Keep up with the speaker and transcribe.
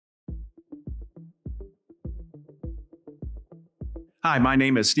Hi, my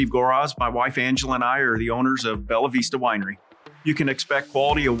name is Steve Goraz. My wife Angela and I are the owners of Vista Winery. You can expect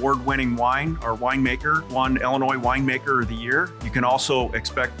quality award-winning wine. Our winemaker won Illinois Winemaker of the Year. You can also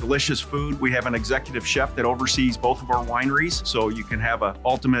expect delicious food. We have an executive chef that oversees both of our wineries, so you can have an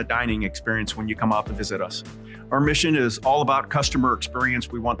ultimate dining experience when you come out to visit us. Our mission is all about customer experience.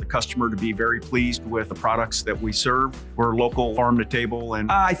 We want the customer to be very pleased with the products that we serve. We're local farm to table,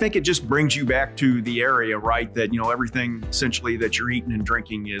 and I think it just brings you back to the area, right? That, everything essentially that you're eating and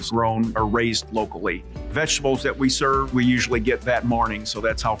drinking is grown or raised locally. Vegetables that we serve, we usually get that morning, so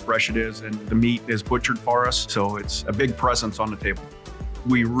that's how fresh it is, and the meat is butchered for us, so it's a big presence on the table.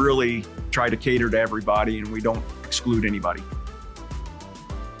 We really try to cater to everybody, and we don't exclude anybody.